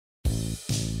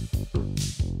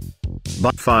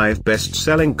By 5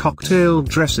 best-selling cocktail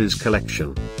dresses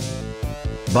collection.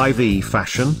 By V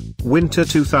Fashion, Winter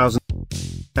 2000.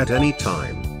 At any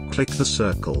time, click the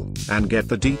circle, and get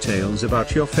the details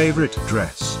about your favorite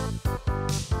dress.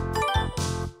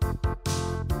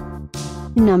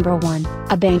 Number 1,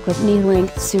 a banquet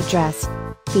knee-length suit dress.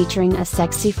 Featuring a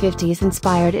sexy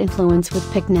 50s-inspired influence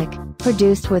with picnic,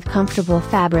 produced with comfortable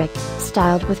fabric,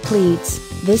 styled with pleats.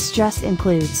 This dress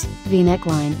includes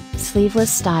V-neckline, sleeveless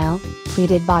style,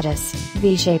 pleated bodice,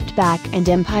 V-shaped back and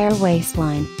empire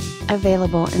waistline.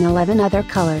 Available in 11 other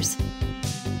colors.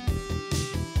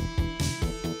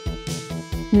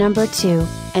 Number 2,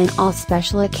 an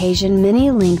all-special occasion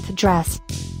mini-length dress.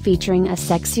 Featuring a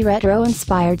sexy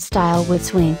retro-inspired style with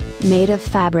swing, made of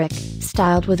fabric,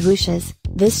 styled with ruches.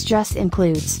 This dress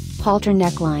includes halter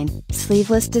neckline,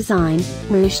 sleeveless design,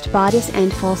 ruched bodice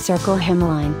and full circle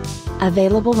hemline.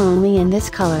 Available only in this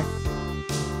color.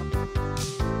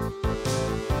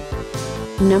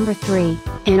 Number 3,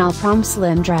 an all-prom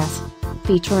slim dress.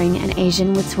 Featuring an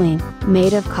Asian with swing,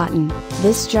 made of cotton.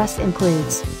 This dress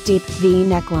includes deep V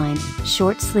neckline,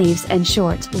 short sleeves and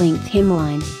short length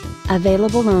hemline.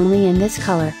 Available only in this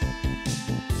color.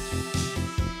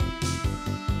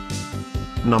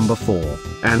 Number 4,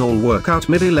 an all-workout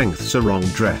midi-length sarong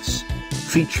dress.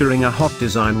 Featuring a hot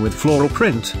design with floral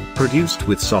print, produced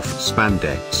with soft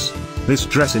spandex. This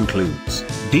dress includes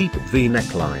deep V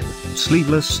neckline,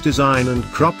 sleeveless design and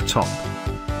crop top.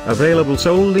 Available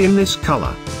solely in this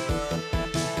color.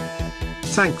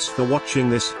 Thanks for watching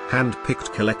this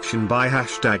hand-picked collection by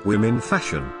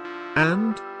 #WomenFashion.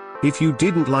 And, if you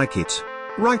didn't like it,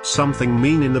 write something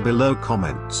mean in the below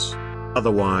comments.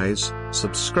 Otherwise,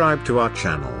 subscribe to our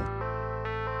channel.